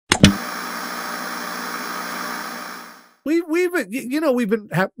we've been, we've been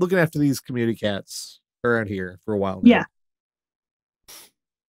looking after these community cats around here for a while now. Yeah.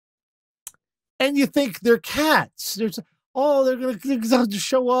 And you think they're cats. They're going to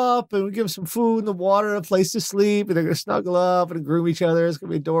show up and we give them some food and the water, a place to sleep, and they're going to snuggle up and groom each other. It's going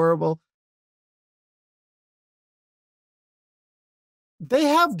to be adorable. They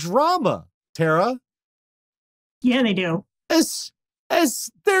have drama, Tara. Yeah, they do. As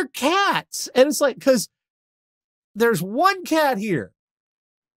they're cats. And it's like, because there's one cat here,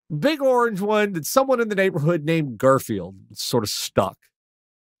 big orange one that someone in the neighborhood named Garfield sort of stuck.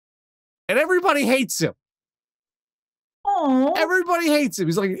 And everybody hates him. Oh, everybody hates him.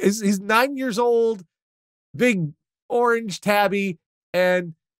 He's 9 years old, big orange tabby, but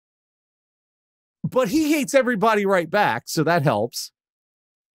he hates everybody right back, so that helps.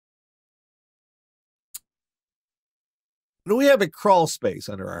 And we have a crawl space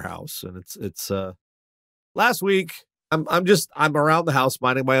under our house, and it's last week I'm around the house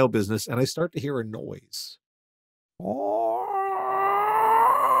minding my own business, and I start to hear a noise.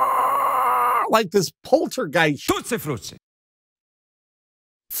 Like this poltergeist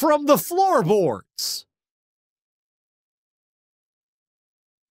from the floorboards.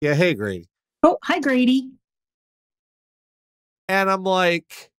 Yeah, hey, Grady. Oh, hi, Grady. And I'm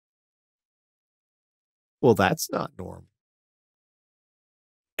like, well, that's not normal.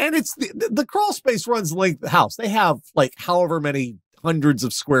 And it's the crawl space runs length of the house. They have like however many hundreds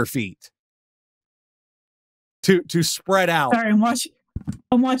of square feet to spread out. Sorry,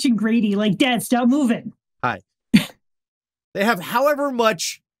 I'm watching Grady like, Dad, stop moving. Hi. They have however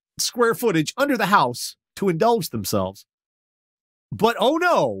much square footage under the house to indulge themselves. But oh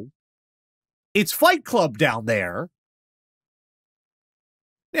no, it's Fight Club down there.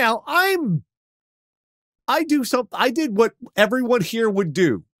 Now I did what everyone here would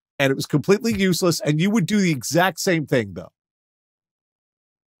do, and it was completely useless, and you would do the exact same thing though.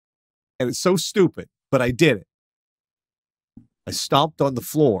 And it's so stupid, but I did it. I stomped on the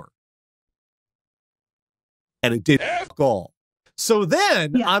floor. And it did all. So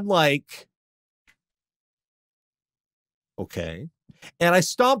then I'm like, okay. And I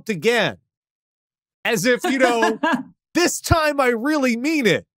stomped again. As if, this time I really mean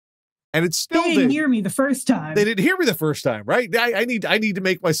it. And it still didn't hear me the first time. They didn't hear me the first time, right? I need to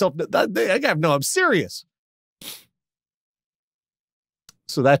make myself, I'm serious.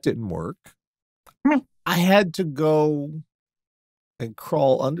 So that didn't work. I had to go and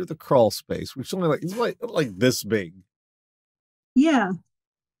crawl under the crawl space, which is only like this big. Yeah.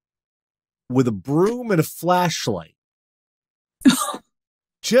 With a broom and a flashlight.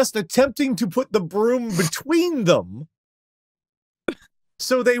 Just attempting to put the broom between them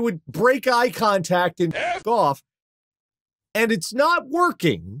so they would break eye contact and off. And it's not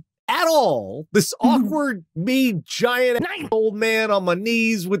working at all. This awkward, giant old man on my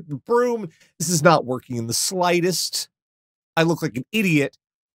knees with the broom. This is not working in the slightest. I look like an idiot,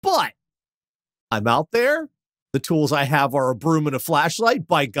 but I'm out there. The tools I have are a broom and a flashlight.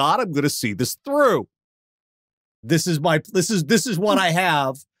 By God, I'm going to see this through. This is what I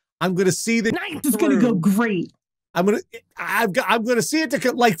have. I'm going to see the night is going to go great. I'm going to see it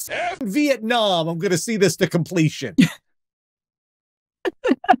to like Vietnam. I'm going to see this to completion.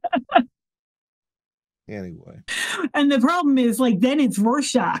 Anyway. And the problem is then it's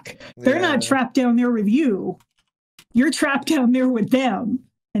Rorschach. They're not trapped down there with you. You're trapped down there with them,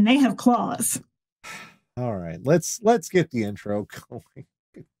 and they have claws. All right, let's get the intro going.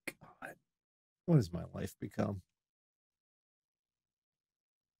 Good God, what has my life become?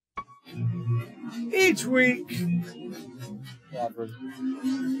 Each week,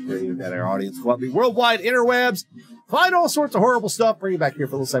 that our audience will the worldwide interwebs find all sorts of horrible stuff. Bring you back here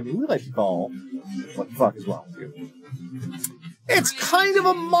for a little segment we like to call "What the Fuck Is Wrong with You?" It's kind of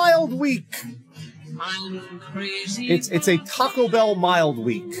a mild week. It's a Taco Bell mild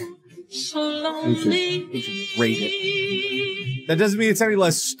week. We should rate it. That doesn't mean it's any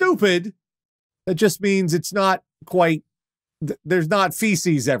less stupid. That just means it's not quite. There's not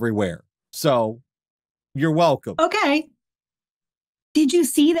feces everywhere. So you're welcome. Okay. Did you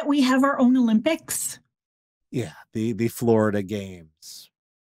see that we have our own Olympics? Yeah, the Florida Games.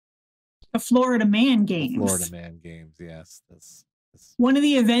 The Florida Man Games. Florida Man Games, yes. That's one of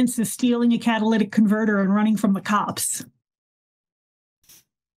the events is stealing a catalytic converter and running from the cops.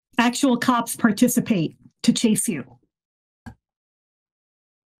 Actual cops participate to chase you.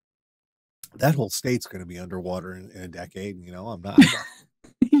 That whole state's going to be underwater in a decade. I'm not.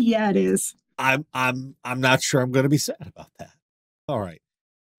 Yeah, it is. I'm not sure I'm going to be sad about that. All right.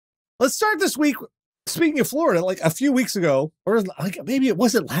 Let's start this week. Speaking of Florida, like a few weeks ago, or like maybe it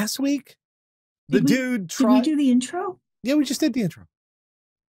wasn't last week. Did we do the intro? Yeah, we just did the intro.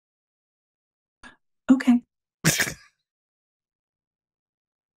 Okay.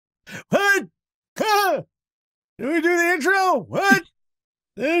 What? Huh? Did we do the intro? What?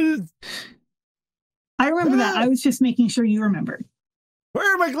 I remember that. I was just making sure you remembered.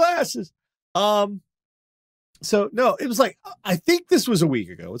 Where are my glasses? So no, it was like, I think this was a week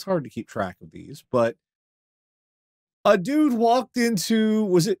ago. It's hard to keep track of these, but a dude walked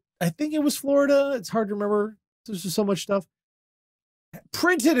into, I think it was Florida. It's hard to remember. There's just so much stuff.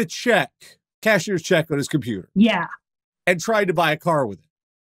 Printed a check, cashier's check on his computer. Yeah. And tried to buy a car with it.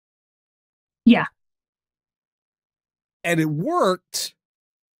 Yeah. And it worked.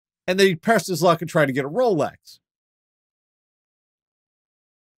 And then he pressed his luck and tried to get a Rolex.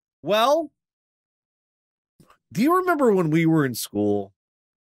 Well, do you remember when we were in school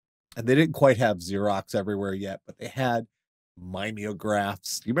and they didn't quite have Xerox everywhere yet, but they had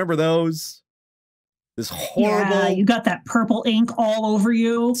mimeographs? Do you remember those? This horrible... Yeah, you got that purple ink all over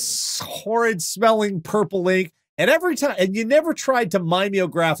you. Horrid smelling purple ink. And every time, and you never tried to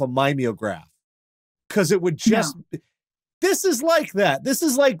mimeograph a mimeograph because it would just... No. This is like that. This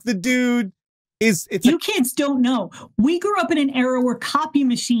is like the dude is... Kids don't know. We grew up in an era where copy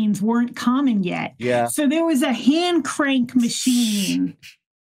machines weren't common yet. Yeah. So there was a hand crank machine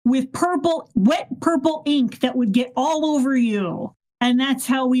with wet purple ink that would get all over you. And that's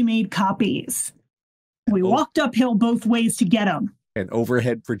how we made copies. We walked uphill both ways to get them. And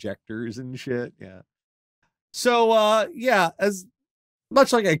overhead projectors and shit. Yeah. So, yeah, as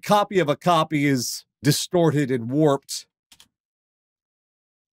much like a copy of a copy is distorted and warped,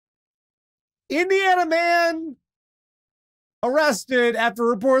 Indiana man arrested after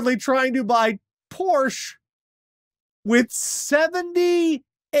reportedly trying to buy Porsche with $78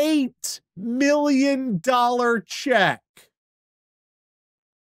 million check.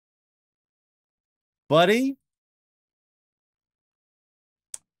 Buddy,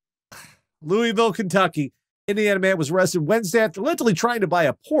 Louisville, Kentucky. Indiana man was arrested Wednesday after allegedly trying to buy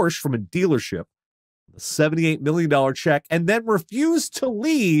a Porsche from a dealership, a $78 million check, and then refused to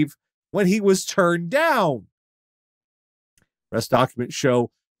leave when he was turned down. Arrest documents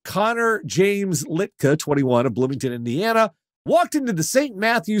show Connor James Litka, 21, of Bloomington, Indiana, walked into the St.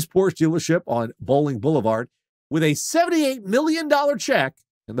 Matthews Porsche dealership on Bowling Boulevard with a $78 million check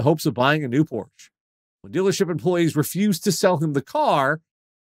in the hopes of buying a new Porsche. When dealership employees refused to sell him the car,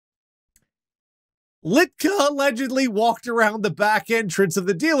 Litka allegedly walked around the back entrance of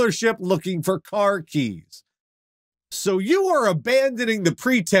the dealership looking for car keys. So you are abandoning the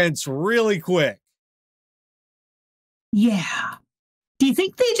pretense really quick. Yeah. Do you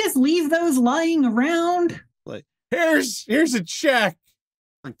think they just leave those lying around? Like, here's a check.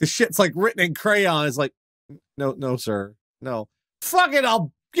 Like the shit's like written in crayon. It's like, no, sir. No. Fuck it,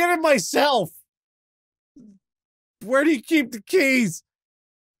 I'll get it myself. Where do you keep the keys?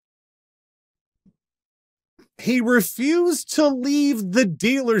 He refused to leave the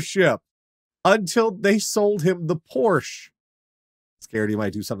dealership until they sold him the Porsche. Scared he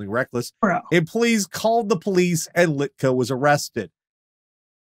might do something reckless. Bro. Employees called the police and Litka was arrested.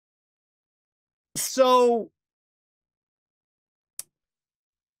 So,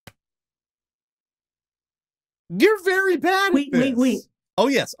 you're very bad at this. Wait. Oh,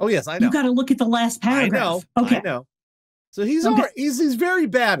 yes, I know. You got to look at the last paragraph. I know. So he's very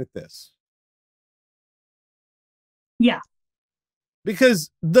bad at this. Yeah.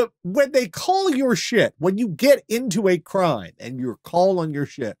 Because when they call your shit, when you get into a crime and you're called on your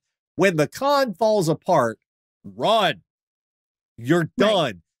shit, when the con falls apart, run. You're done.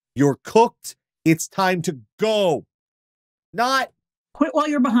 Right. You're cooked. It's time to go. Not quit while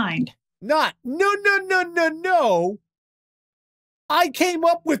you're behind. Not no. I came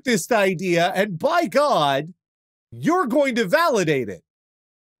up with this idea, and by God, you're going to validate it.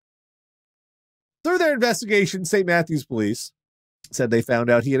 Through their investigation, St. Matthews police said they found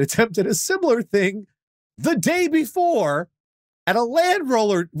out he had attempted a similar thing the day before at a Land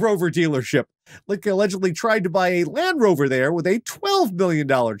Rover dealership. Like, allegedly tried to buy a Land Rover there with a $12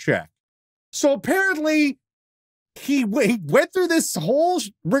 million check. So apparently he went through this whole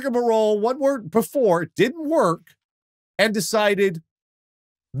rigmarole one word before, it didn't work, and decided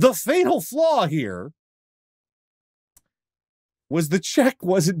the fatal flaw here was the check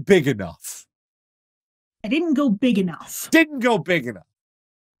wasn't big enough. I didn't go big enough.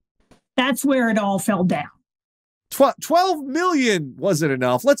 That's where it all fell down. 12 million wasn't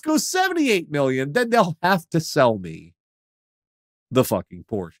enough. Let's go 78 million. Then they'll have to sell me the fucking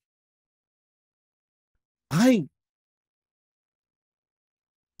Porsche.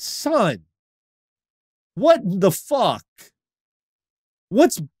 Son, what the fuck?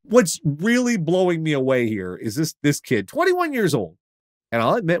 What's really blowing me away here is this kid, 21 years old. And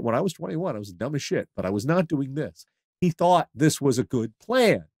I'll admit, when I was 21, I was dumb as shit, but I was not doing this. He thought this was a good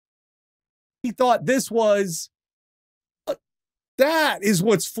plan. He thought this was, that is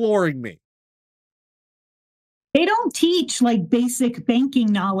what's flooring me. They don't teach like basic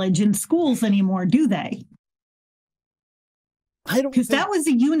banking knowledge in schools anymore, do they? I don't, because that was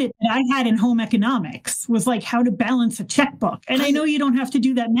a unit that I had in home economics, was like how to balance a checkbook. And I know you don't have to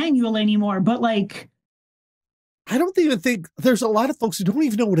do that manual anymore, but like, I don't even think there's a lot of folks who don't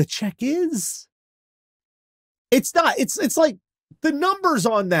even know what a check is. It's not, it's like the numbers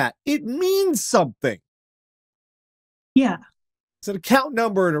on that. It means something. Yeah. It's an account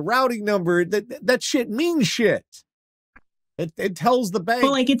number and a routing number. That shit means shit. It tells the bank.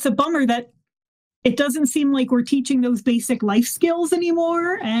 But like, it's a bummer that it doesn't seem like we're teaching those basic life skills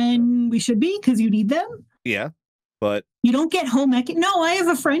anymore. And we should be, because you need them. Yeah. But you don't get home ec. No, I have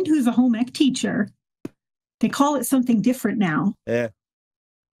a friend who's a home ec teacher. They call it something different now. Yeah.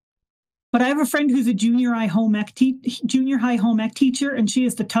 But I have a friend who's a junior high home ec teacher, and she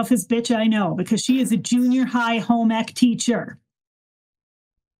is the toughest bitch I know because she is a junior high home ec teacher.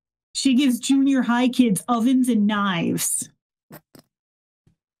 She gives junior high kids ovens and knives.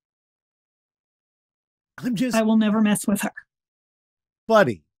 I will never mess with her.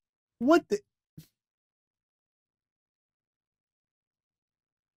 Buddy, what the?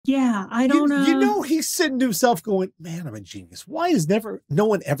 Yeah, I don't know. You know, he's sitting to himself going, man, I'm a genius. Why has no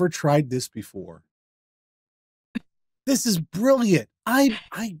one ever tried this before? This is brilliant.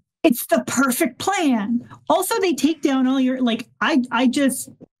 It's the perfect plan. Also, they take down all your, like, I just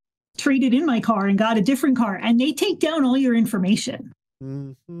traded in my car and got a different car, and they take down all your information.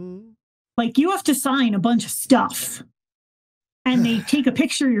 Mm-hmm. Like, you have to sign a bunch of stuff, and they take a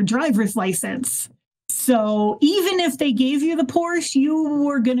picture of your driver's license. So even if they gave you the Porsche, you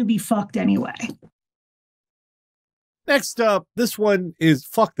were going to be fucked anyway. Next up, this one is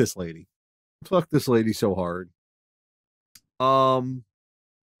fuck this lady. Fuck this lady so hard.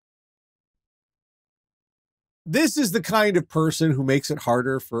 This is the kind of person who makes it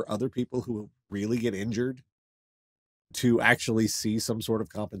harder for other people who really get injured to actually see some sort of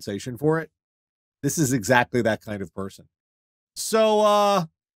compensation for it. This is exactly that kind of person. So,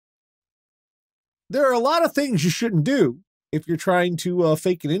 there are a lot of things you shouldn't do if you're trying to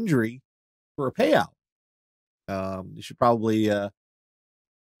fake an injury for a payout. You should probably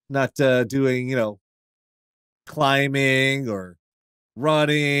not doing, climbing or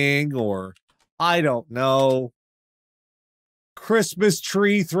running or, I don't know, Christmas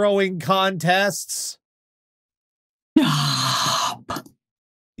tree throwing contests. Yup.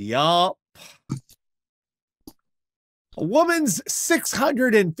 A woman's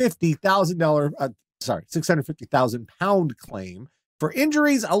 £650,000 claim for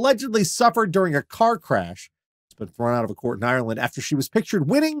injuries allegedly suffered during a car crash has been thrown out of a court in Ireland after she was pictured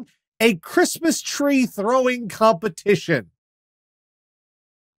winning a Christmas tree throwing competition.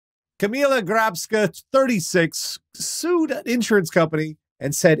 Kamila Grabska, 36, sued an insurance company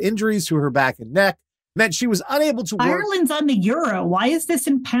and said injuries to her back and neck meant she was unable to work. Ireland's on the euro. Why is this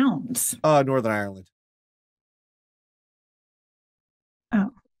in pounds? Northern Ireland.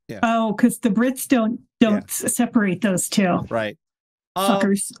 Oh. Yeah. Oh, because the Brits don't separate those two. Right.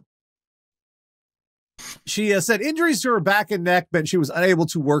 Fuckers. She said injuries to her back and neck meant she was unable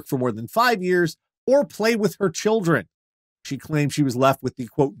to work for more than 5 years or play with her children. She claimed she was left with the,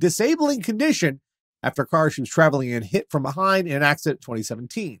 quote, disabling condition after a car she was traveling in hit from behind in an accident in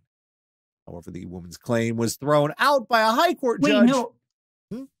 2017. However, the woman's claim was thrown out by a high court judge. Wait,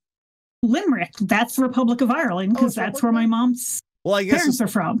 no. Limerick. That's the Republic of Ireland, because that's where my mom's parents are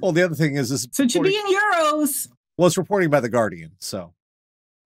from. Well, the other thing is so it should be in euros. Well, it's reporting by The Guardian, so.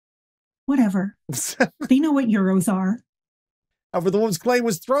 Whatever. They know what euros are. However, the woman's claim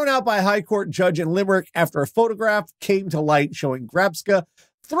was thrown out by a high court judge in Limerick after a photograph came to light showing Grabska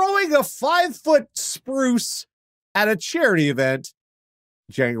throwing a 5-foot spruce at a charity event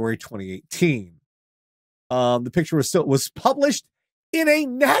in January 2018. The picture was published in a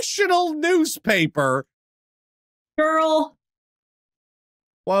national newspaper. Girl.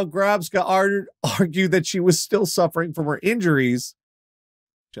 While Grabska argued that she was still suffering from her injuries,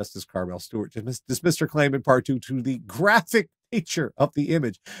 Justice Carmel Stewart dismissed her claim in part due to the graphic nature of the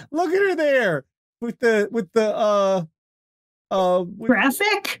image. Look at her there with the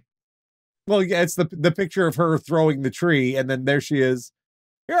graphic. Well, yeah, it's the picture of her throwing the tree, and then there she is.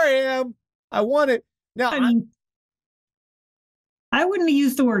 Here I am. I won it. Now, I mean, I wouldn't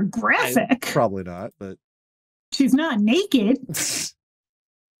use the word graphic. Probably not, but she's not naked.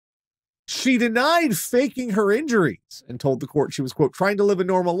 She denied faking her injuries and told the court she was, quote, trying to live a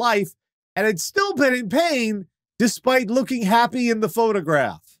normal life and had still been in pain despite looking happy in the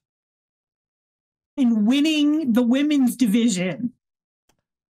photograph. And winning the women's division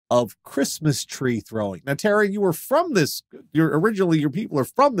of Christmas tree throwing. Now, Tara, you were from this, originally your people are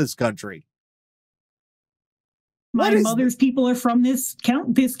from this country. My mother's people are from this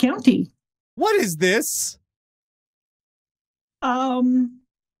county. What is this?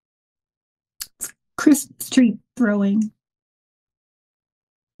 Christmas tree throwing.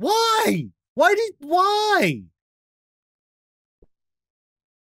 Why? Why?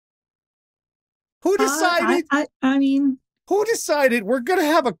 Who decided? I mean, who decided we're going to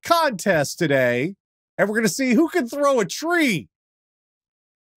have a contest today and we're going to see who can throw a tree?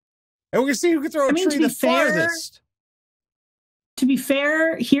 And we're going to see who can throw a tree the farthest. To be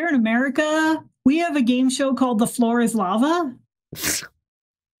fair, here in America, we have a game show called The Floor is Lava.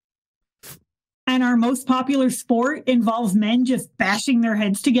 And our most popular sport involves men just bashing their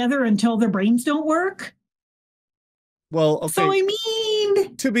heads together until their brains don't work. Well, okay. So, I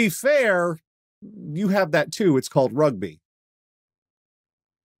mean, to be fair, you have that too. It's called rugby.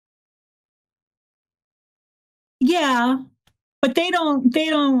 Yeah, but they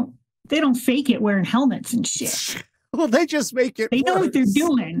don't fake it wearing helmets and shit. Well, they just make it. They know what they're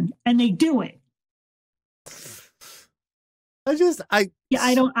doing, and they do it. I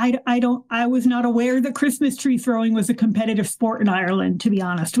was not aware that Christmas tree throwing was a competitive sport in Ireland, to be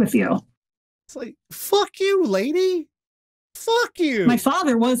honest with you. It's like, fuck you, lady. Fuck you. My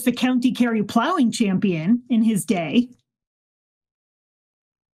father was the county Kerry plowing champion in his day.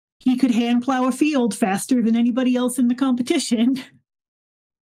 He could hand plow a field faster than anybody else in the competition.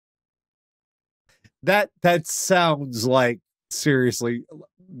 That sounds like, seriously,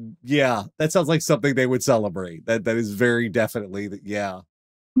 yeah, that sounds like something they would celebrate. That is very definitely that. Yeah.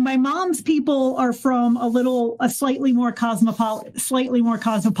 My mom's people are from a slightly more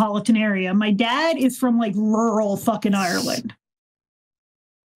cosmopolitan area. My dad is from like rural fucking Ireland.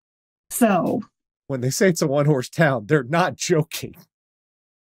 So when they say it's a one-horse town, they're not joking.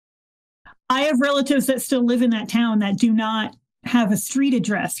 I have relatives that still live in that town that do not have a street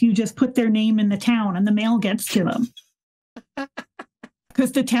address. You just put their name in the town and the mail gets to them.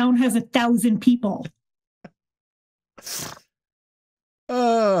 Because the town has 1,000 people.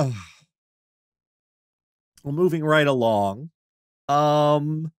 Well, moving right along.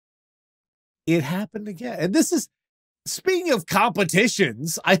 It happened again. And this is, speaking of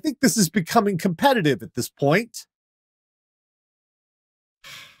competitions, I think this is becoming competitive at this point.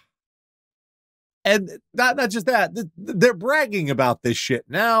 And not just that, they're bragging about this shit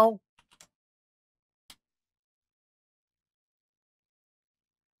now.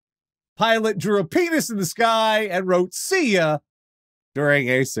 Pilot drew a penis in the sky and wrote "see ya" during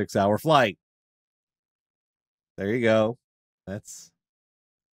a 6-hour flight. There you go. That's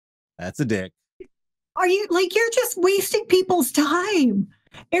a dick. Are you like, you're just wasting people's time?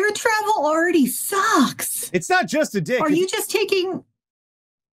 Air travel already sucks. It's not just a dick. Are you just taking...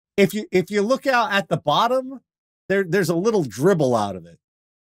 If you look out at the bottom, there's a little dribble out of it.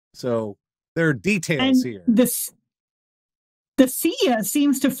 So there are details here. The SIA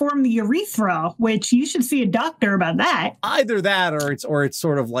seems to form the urethra, which you should see a doctor about that. Either that or it's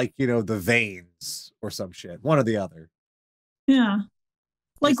sort of like, the veins or some shit. One or the other. Yeah.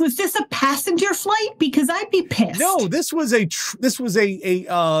 Like, was this a passenger flight? Because I'd be pissed. No, this was a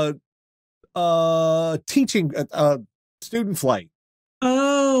teaching student flight.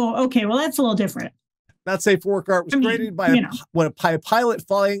 Oh, okay. Well, that's a little different. Not safe for work art was created by a pilot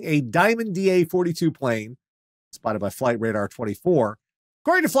flying a Diamond DA-42 plane, spotted by Flight Radar 24.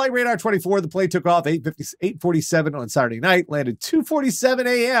 According to Flight Radar 24, the plane took off 8:47 on Saturday night, landed 2:47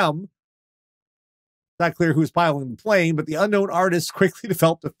 a.m. Not clear who's piloting the plane, but the unknown artist quickly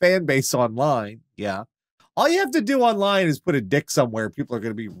developed a fan base online. Yeah. All you have to do online is put a dick somewhere. People are going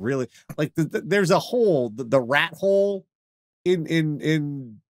to be really like, there's a hole, the rat hole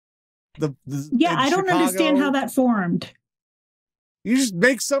in the yeah, I don't understand how that formed. You just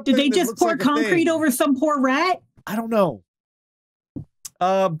make something. Did they just pour concrete over some poor rat? I don't know.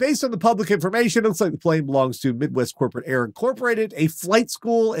 Based on the public information, it looks like the plane belongs to Midwest Corporate Air Incorporated, a flight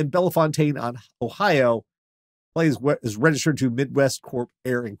school in Bellefontaine, Ohio. The plane is registered to Midwest Corp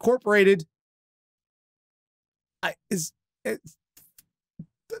Air Incorporated.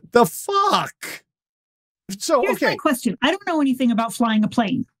 The fuck? So, here's my question. I don't know anything about flying a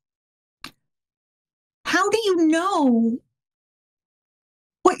plane. How do you know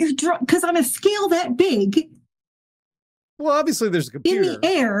what you're drawing? Because on a scale that big, well, obviously there's a computer in the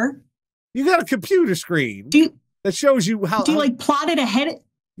air. You got a computer screen that shows you how. Do you like plot it ahead?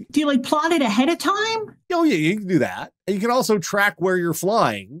 Do you like plot it ahead of time? Oh yeah, you can do that. And you can also track where you're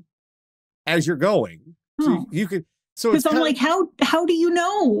flying as you're going. So you could. So because I'm like, how do you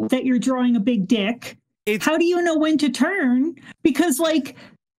know that you're drawing a big dick? How do you know when to turn? Because like,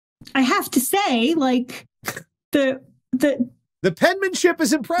 I have to say, like, the penmanship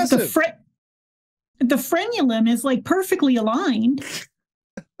is impressive. The frenulum is like perfectly aligned.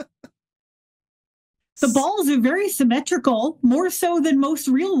 The balls are very symmetrical, more so than most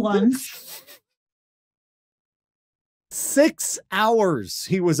real ones. 6 hours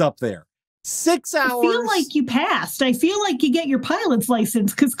he was up there. 6 hours. I feel like you passed. I feel like you get your pilot's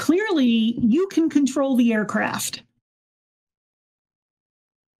license because clearly you can control the aircraft.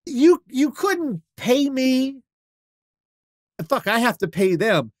 You couldn't pay me. Fuck, I have to pay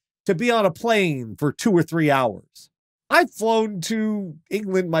them to be on a plane for 2 or 3 hours. I've flown to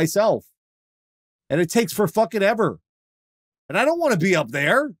England myself, and it takes for fucking ever. And I don't want to be up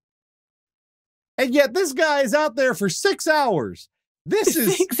there. And yet this guy is out there for 6 hours. This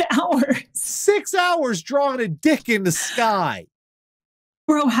is 6 hours. 6 hours drawing a dick in the sky.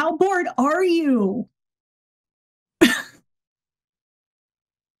 Bro, how bored are you?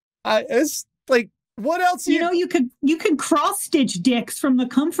 It's like, what else? You know, you could cross stitch dicks from the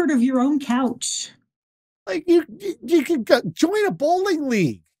comfort of your own couch. Like you could join a bowling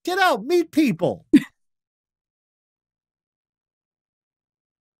league. Get out, meet people.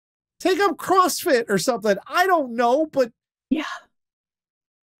 Take up CrossFit or something. I don't know, but yeah.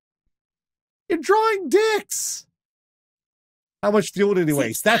 You're drawing dicks. How much fuel did he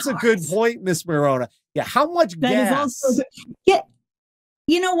waste? That's a good point, Miss Morona. Yeah, how much gas? Is also good. Yeah.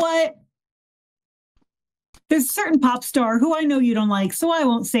 You know what? There's a certain pop star who I know you don't like, so I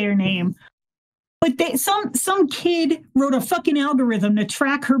won't say her name. But some kid wrote a fucking algorithm to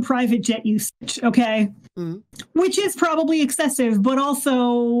track her private jet usage, okay? Mm-hmm. Which is probably excessive, but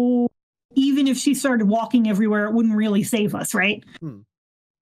also, even if she started walking everywhere, it wouldn't really save us, right? Mm.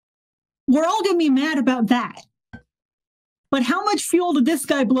 We're all going to be mad about that. But how much fuel did this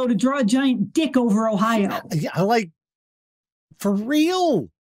guy blow to draw a giant dick over Ohio? Yeah, like, for real.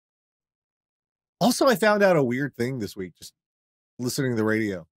 Also, I found out a weird thing this week, just listening to the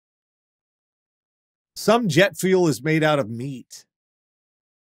radio. Some jet fuel is made out of meat.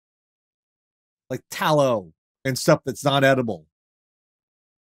 Like tallow and stuff that's not edible.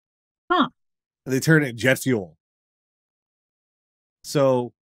 Huh. And they turn it into jet fuel.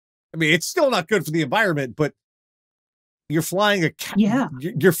 So, I mean, it's still not good for the environment, but you're flying a cow. Yeah.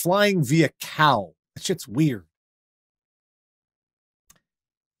 You're flying via cow. That shit's weird.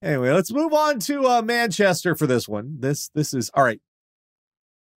 Anyway, let's move on to Manchester for this one. This is all right.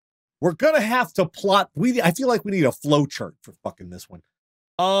 We're gonna have to plot. I feel like we need a flow chart for fucking this one.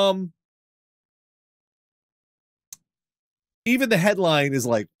 Even the headline is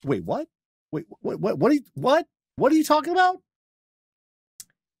like, wait, what? Wait, what are you talking about?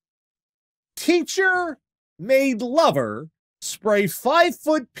 Teacher made lover spray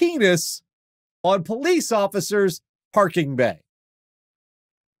 5-foot penis on police officer's parking bay.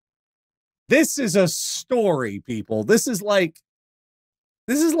 This is a story, people. This is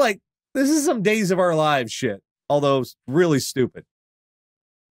some Days of Our Lives shit, although really stupid.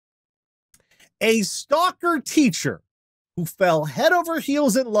 A stalker teacher who fell head over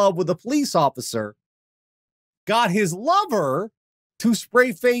heels in love with a police officer got his lover to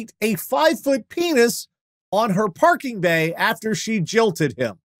spray paint a 5-foot penis on her parking bay after she jilted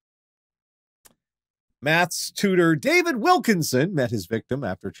him. Maths tutor David Wilkinson met his victim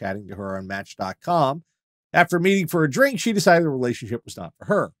after chatting to her on Match.com. After meeting for a drink, she decided the relationship was not for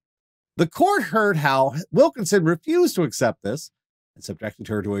her. The court heard how Wilkinson refused to accept this and subjected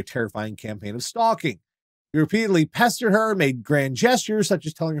her to a terrifying campaign of stalking. He repeatedly pestered her, made grand gestures, such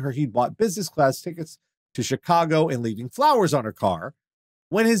as telling her he'd bought business class tickets to Chicago and leaving flowers on her car.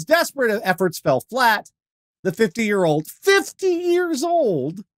 When his desperate efforts fell flat, the 50 years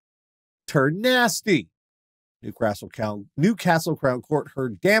old, turned nasty. Newcastle Crown Court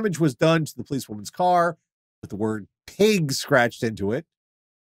heard damage was done to the policewoman's car with the word pig scratched into it.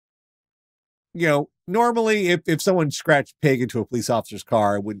 You know, normally if someone scratched pig into a police officer's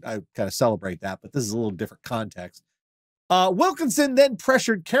car, I kind of celebrate that, but this is a little different context. Wilkinson then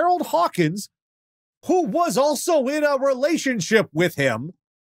pressured Carol Hawkins, who was also in a relationship with him,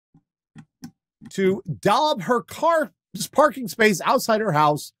 to daub her car's parking space outside her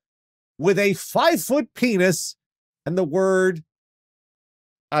house with a 5-foot penis and the word,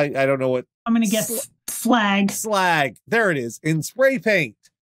 I don't know what. I'm going to guess slag. Slag. There it is, in spray paint.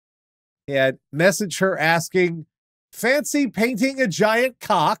 He had messaged her asking, fancy painting a giant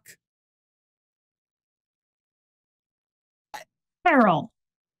cock? Carol.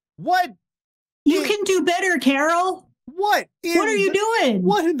 What? You can do better, Carol. What are you doing?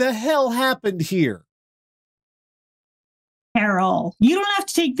 What in the hell happened here? Carol, you don't have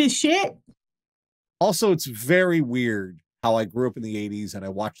to take this shit. Also, it's very weird how I grew up in the 80s and I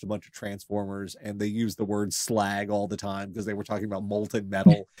watched a bunch of Transformers and they used the word slag all the time because they were talking about molten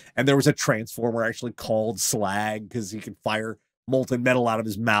metal. And there was a Transformer actually called Slag because he could fire molten metal out of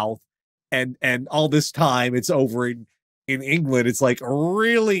his mouth. And all this time it's over in England. It's like a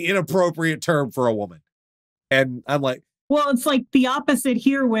really inappropriate term for a woman. And I'm like, well, it's like the opposite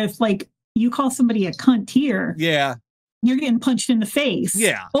here with like, you call somebody a cunt here. Yeah. You're getting punched in the face.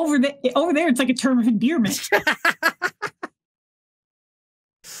 Yeah. Over there, it's like a term of endearment.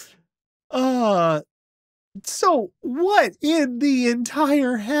 So what in the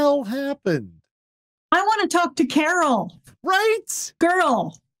entire hell happened? I want to talk to Carol. Right?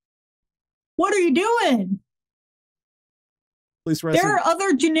 Girl, what are you doing? There are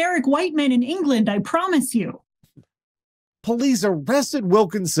other generic white men in England, I promise you. Police arrested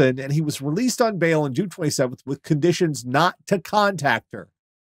Wilkinson and he was released on bail on June 27th with conditions not to contact her.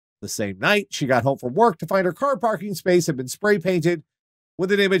 The same night, she got home from work to find her car parking space had been spray painted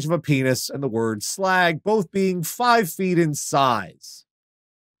with an image of a penis and the word slag, both being 5 feet in size.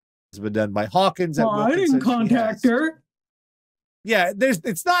 It's been done by Hawkins. I didn't contact her. Yeah,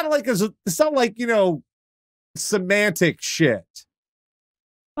 it's not like, you know, semantic shit.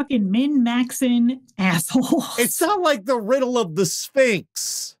 Fucking min-maxing assholes. It's not like the riddle of the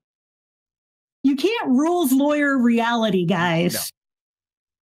Sphinx. You can't rules lawyer reality, guys.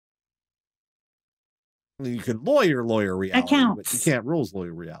 No. You can lawyer reality, that counts. But you can't rules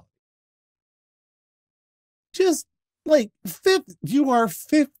lawyer reality. Just like you are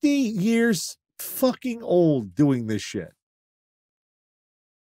 50 years fucking old doing this shit.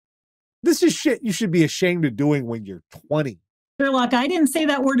 This is shit you should be ashamed of doing when you're 20. Sherlock, I didn't say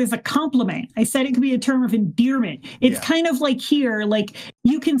that word as a compliment. I said it could be a term of endearment. It's kind of like here, like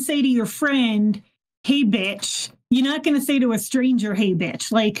you can say to your friend, hey, bitch. You're not going to say to a stranger, hey,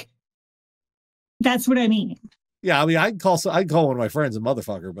 bitch. Like, that's what I mean. Yeah, I mean, I'd call one of my friends a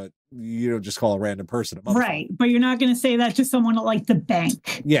motherfucker, but you don't just call a random person a motherfucker. Right, but you're not going to say that to someone at like the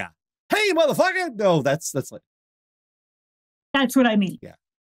bank. Yeah. Hey, motherfucker. No, that's like. That's what I mean. Yeah.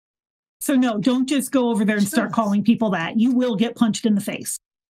 So no, don't just go over there and start calling people that. You will get punched in the face.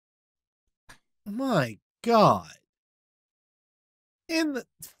 My God. In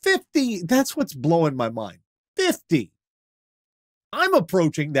 50, that's what's blowing my mind. 50. I'm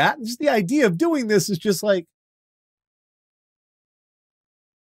approaching that. And just the idea of doing this is just like,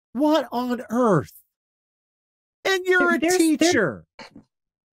 what on earth? And you're a teacher.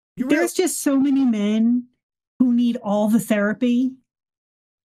 There's just so many men who need all the therapy.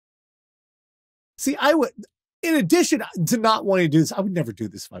 See, in addition to not wanting to do this, I would never do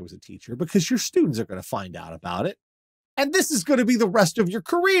this if I was a teacher because your students are going to find out about it. And this is going to be the rest of your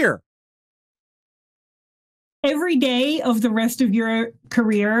career. Every day of the rest of your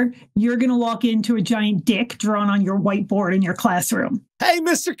career, you're going to walk into a giant dick drawn on your whiteboard in your classroom. Hey,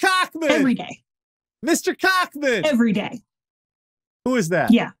 Mr. Cockman. Every day. Mr. Cockman. Every day. Who is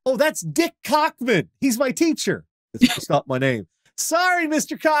that? Yeah. Oh, that's Dick Cockman. He's my teacher. That's not my name. Sorry,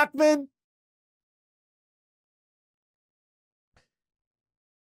 Mr. Cockman.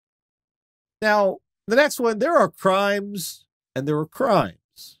 Now, the next one, there are crimes and there are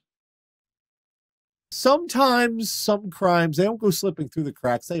crimes. Sometimes some crimes, they don't go slipping through the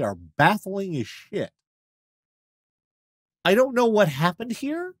cracks. They are baffling as shit. I don't know what happened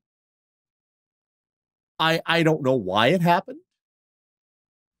here. I don't know why it happened.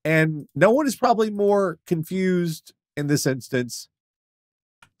 And no one is probably more confused in this instance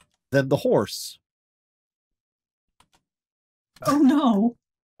than the horse. Oh, no.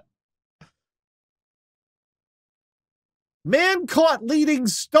 Man caught leading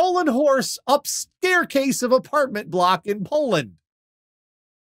stolen horse up staircase of apartment block in Poland.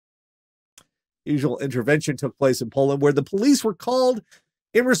 Usual intervention took place in Poland where the police were called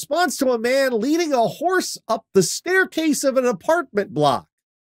in response to a man leading a horse up the staircase of an apartment block.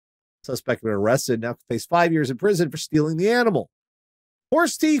 Suspect been arrested, now face 5 years in prison for stealing the animal.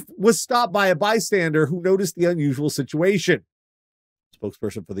 Horse thief was stopped by a bystander who noticed the unusual situation.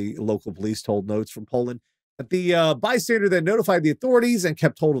 Spokesperson for the local police told Notes from Poland that the bystander then notified the authorities and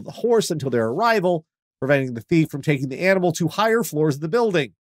kept hold of the horse until their arrival, preventing the thief from taking the animal to higher floors of the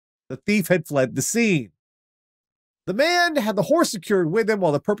building. The thief had fled the scene. The man had the horse secured with him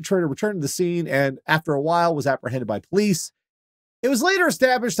while the perpetrator returned to the scene and, after a while, was apprehended by police. It was later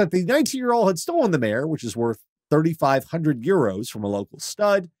established that the 19-year-old had stolen the mare, which is worth 3,500 euros from a local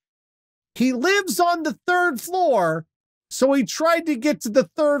stud. He lives on the 3rd floor So he tried to get to the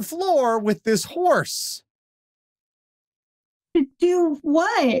third floor with this horse. To do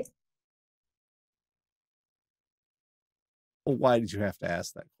what? Well, why did you have to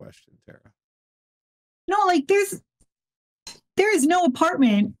ask that question, Tara? No, like there is no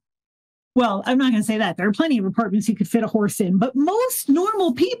apartment. Well, I'm not going to say that. There are plenty of apartments you could fit a horse in, but most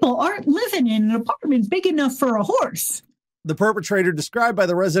normal people aren't living in an apartment big enough for a horse. The perpetrator, described by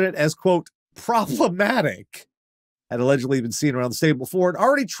the resident as, quote, problematic, had allegedly been seen around the stable before and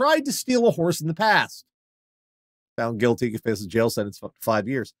already tried to steal a horse in the past. Found guilty, could face a jail sentence for up to 5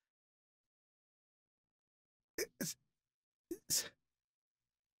 years.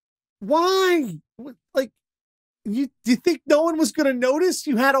 Why? Like, do you think no one was going to notice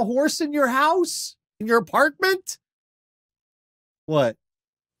you had a horse in your house, in your apartment? What?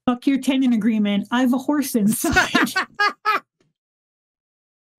 Fuck your tenant agreement. I have a horse inside.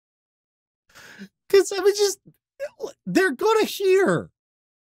 Because, I mean, just, they're going to hear.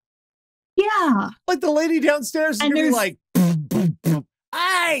 Yeah. Like the lady downstairs is going to be like, boom, boom, boom.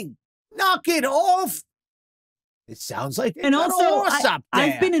 Hey, knock it off. It sounds like and also,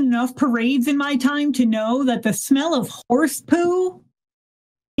 I've been in enough parades in my time to know that the smell of horse poo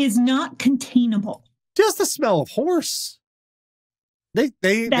is not containable. Just the smell of horse. They're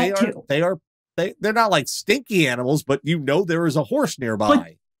not like stinky animals, but you know there is a horse nearby. But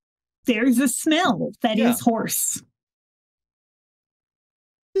there's a smell that is horse.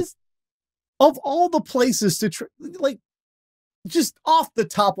 Of all the places to like, just off the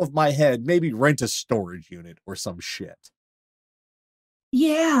top of my head, maybe rent a storage unit or some shit.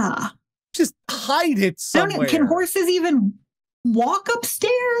 Yeah. Just hide it somewhere. Can horses even walk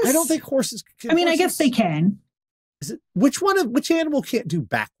upstairs? I don't think horses can. I guess they can. Is it which animal can't do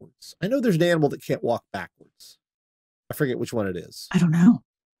backwards? I know there's an animal that can't walk backwards. I forget which one it is. I don't know.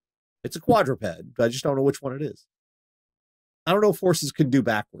 It's a quadruped, but I just don't know which one it is. I don't know if horses can do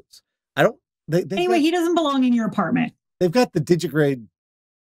backwards. I don't. Anyway, he doesn't belong in your apartment. They've got the digigrade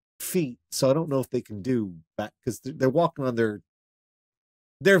feet, so I don't know if they can do back because they're walking on their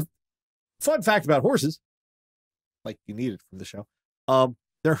fun fact about horses, like you need it from the show.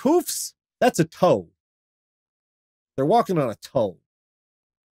 Their hoofs, that's a toe. They're walking on a toe.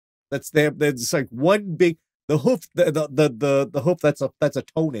 That's like one big the hoof the hoof that's a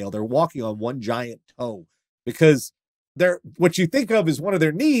toenail. They're walking on one giant toe because what you think of as one of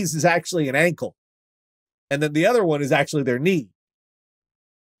their knees is actually an ankle. And then the other one is actually their knee.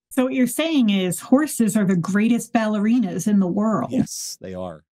 So what you're saying is horses are the greatest ballerinas in the world. Yes, they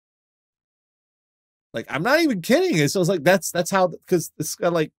are. Like, I'm not even kidding. So it's like, that's how, because it's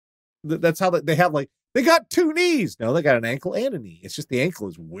got like, that's how they have like, they got two knees. No, they got an ankle and a knee. It's just the ankle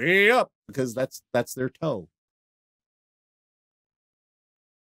is way up because that's their toe.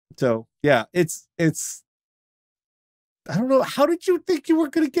 So yeah, it's, I don't know. How did you think you were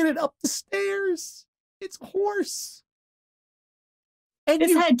going to get it up the stairs? It's a horse. And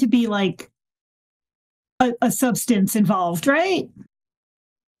this had to be like a substance involved, right?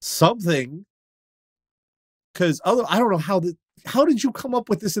 Something. Because I don't know how did you come up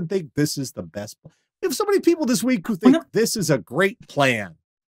with this and think this is the best? We have so many people this week who think this is a great plan.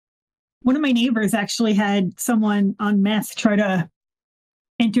 One of my neighbors actually had someone on meth try to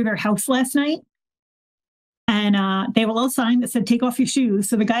enter their house last night. And they have a little sign that said, take off your shoes.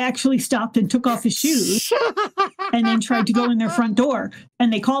 So the guy actually stopped and took off his shoes and then tried to go in their front door.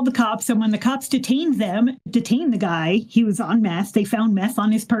 And they called the cops. And when the cops detained the guy, he was on meth. They found meth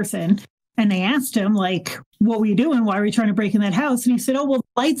on his person. And they asked him, like, what were you doing? Why were you trying to break in that house? And he said, oh, well,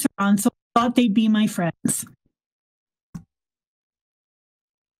 the lights are on. So I thought they'd be my friends.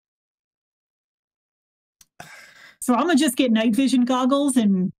 So I'm going to just get night vision goggles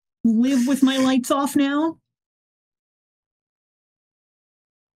and live with my lights off now.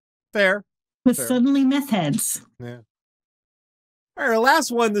 Fair. With suddenly meth heads. Yeah. All right, our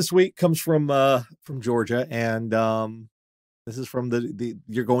last one this week comes from Georgia, and this is from the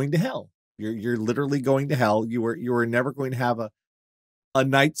you're going to hell. You're literally going to hell. You are never going to have a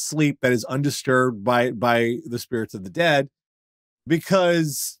night's sleep that is undisturbed by the spirits of the dead,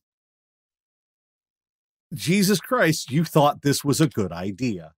 because Jesus Christ, you thought this was a good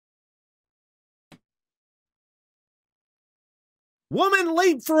idea. Woman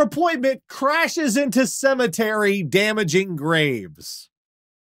late for appointment crashes into cemetery, damaging graves.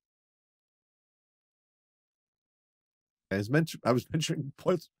 I was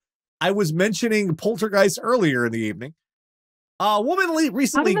mentioning poltergeist earlier in the evening. Woman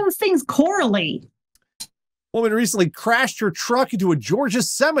recently. How do those things correlate? Woman recently crashed her truck into a Georgia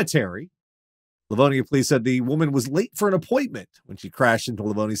cemetery. Livonia police said the woman was late for an appointment when she crashed into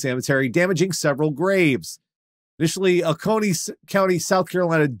Livonia Cemetery, damaging several graves. Initially, Oconee County, South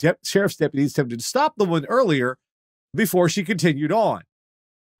Carolina sheriff's deputies attempted to stop the woman earlier before she continued on.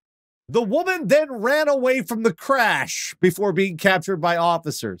 The woman then ran away from the crash before being captured by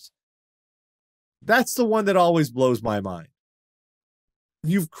officers. That's the one that always blows my mind.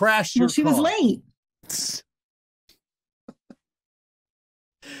 You've crashed your car. Well, she was late.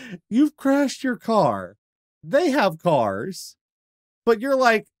 You've crashed your car. They have cars, but you're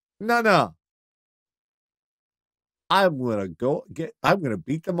like, no. I'm going to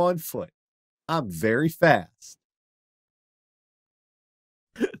beat them on foot. I'm very fast.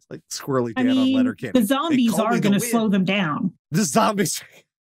 It's like Squirrely Dan on Letterkenny. The zombies are going to slow them down. The zombies.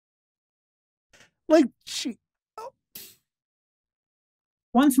 Like,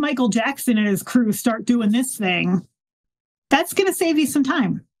 once Michael Jackson and his crew start doing this thing, that's going to save you some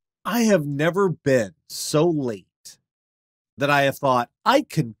time. I have never been so late that I have thought I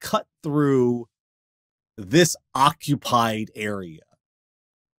can cut through this occupied area.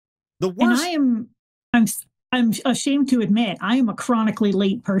 The worst. And I'm ashamed to admit I am a chronically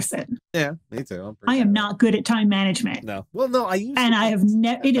late person. Yeah, me too. I am not good at time management. No. Well, no, I used and to. I have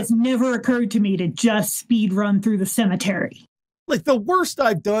it has never occurred to me to just speed run through the cemetery. Like the worst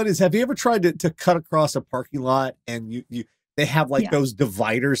I've done is, have you ever tried to cut across a parking lot and they have like those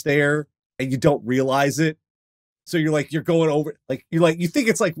dividers there and you don't realize it? So you're going over, you think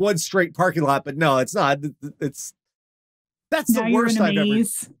it's like one straight parking lot, but no, it's not. That's the worst I've ever.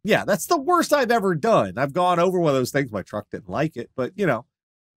 Yeah, that's the worst I've ever done. I've gone over one of those things. My truck didn't like it, but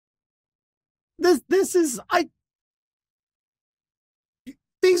this is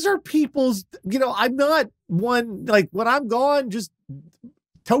these are people's. I'm not one like when I'm gone. Just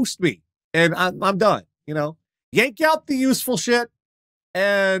toast me, and I'm done. Yank out the useful shit,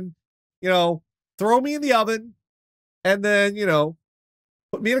 and throw me in the oven. And then,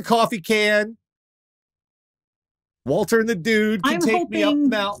 put me in a coffee can. Walter and the dude can take me up the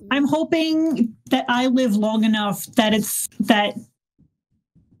mountain. I'm hoping that I live long enough that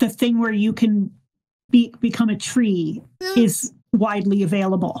the thing where you can become a tree is widely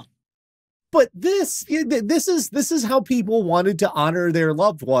available. But this is how people wanted to honor their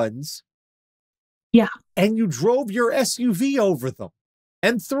loved ones. Yeah. And you drove your SUV over them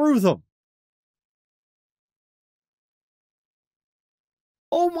and through them.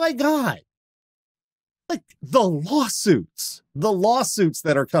 Oh my God. Like the lawsuits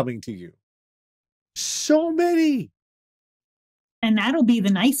that are coming to you. So many. And that'll be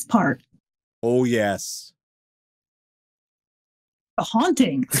the nice part. Oh, yes. The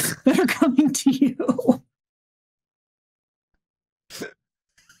hauntings that are coming to you.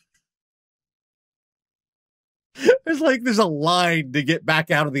 There's a line to get back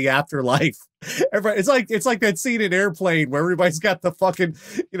out of the afterlife. It's like that scene in Airplane where everybody's got the fucking,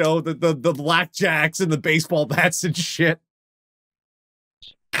 the blackjacks and the baseball bats and shit.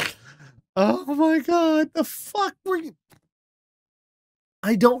 Oh my God. The fuck were you?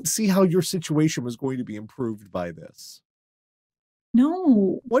 I don't see how your situation was going to be improved by this.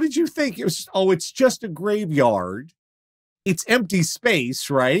 No. What did you think? It's just a graveyard. It's empty space,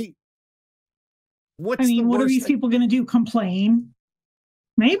 right? What are these people going to do? Complain?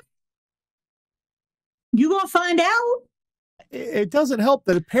 Maybe. You going to find out? It doesn't help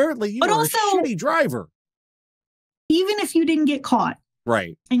that apparently you are a shitty driver. Even if you didn't get caught.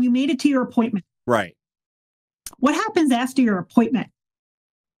 Right. And you made it to your appointment. Right. What happens after your appointment?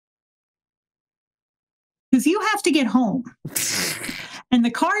 Because you have to get home. And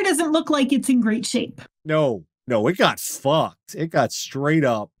the car doesn't look like it's in great shape. No, it got fucked. It got straight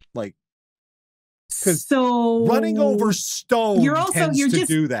up like. So running over stone tends to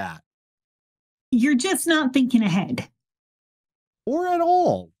do that. You're just not thinking ahead. Or at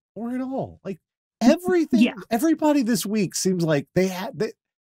all. Like everything, everybody this week seems like they're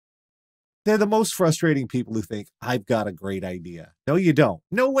the most frustrating people who think, I've got a great idea. No, you don't.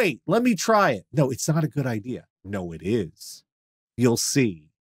 No, wait, let me try it. No, it's not a good idea. No, it is. You'll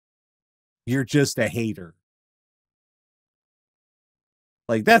see. You're just a hater.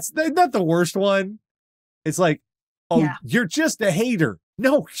 Like, that's not the worst one. It's like, you're just a hater.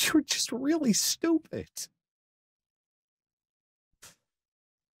 No, you're just really stupid.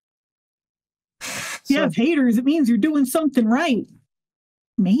 Yeah, if haters, it means you're doing something right.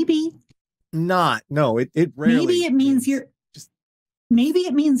 Maybe. Not. No, it rarely. Maybe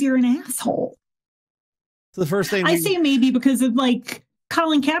it means you're an asshole. So the first thing I say maybe because of like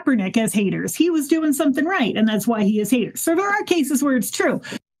Colin Kaepernick as haters. He was doing something right, and that's why he is haters. So there are cases where it's true.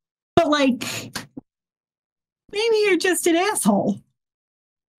 But like, maybe you're just an asshole.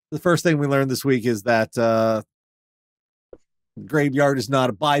 The first thing we learned this week is that graveyard is not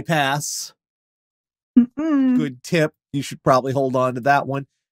a bypass. Good tip. You should probably hold on to that one.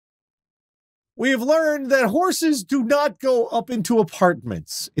 We have learned that horses do not go up into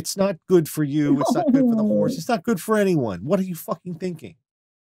apartments. It's not good for you. It's not good for the horse. It's not good for anyone. What are you fucking thinking?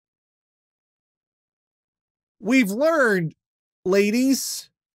 We've learned, ladies,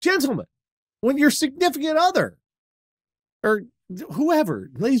 gentlemen, when your significant other or whoever,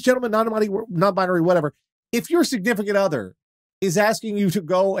 ladies, gentlemen, non-binary, whatever, if your significant other is asking you to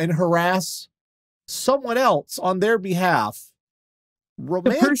go and harass someone else on their behalf,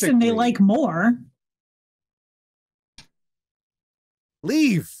 romantically, the person they like more,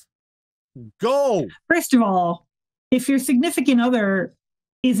 leave. Go. First of all, if your significant other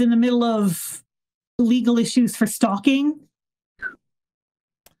is in the middle of legal issues for stalking,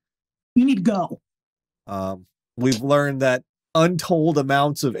 you need to go. We've learned that untold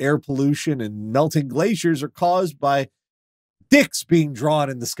amounts of air pollution and melting glaciers are caused by dicks being drawn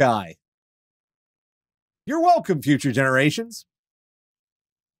in the sky. You're welcome, future generations.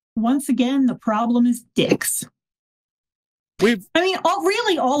 Once again, the problem is dicks.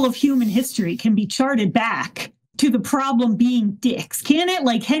 Really all of human history can be charted back to the problem being dicks, can it?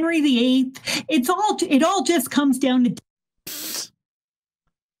 Like Henry VIII, it all just comes down to dicks.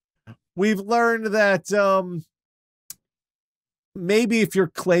 We've learned that maybe if you're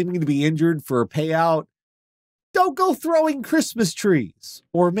claiming to be injured for a payout, don't go throwing Christmas trees,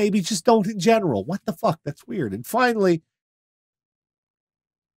 or maybe just don't in general. What the fuck? That's weird. And finally,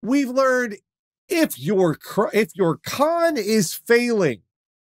 we've learned if your con is failing,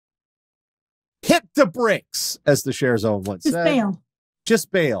 hit the bricks, as the share zone once said. Bail.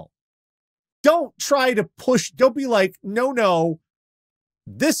 Just bail. Don't try to push. Don't be like, no,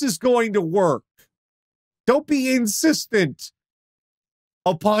 this is going to work. Don't be insistent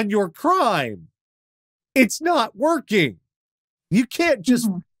upon your crime. It's not working. You can't just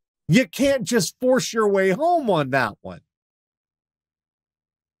force your way home on that one.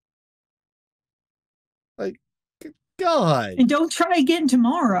 Like, God. And don't try again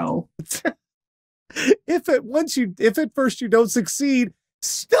tomorrow. If at first you don't succeed,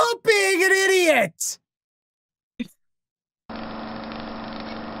 stop being an idiot.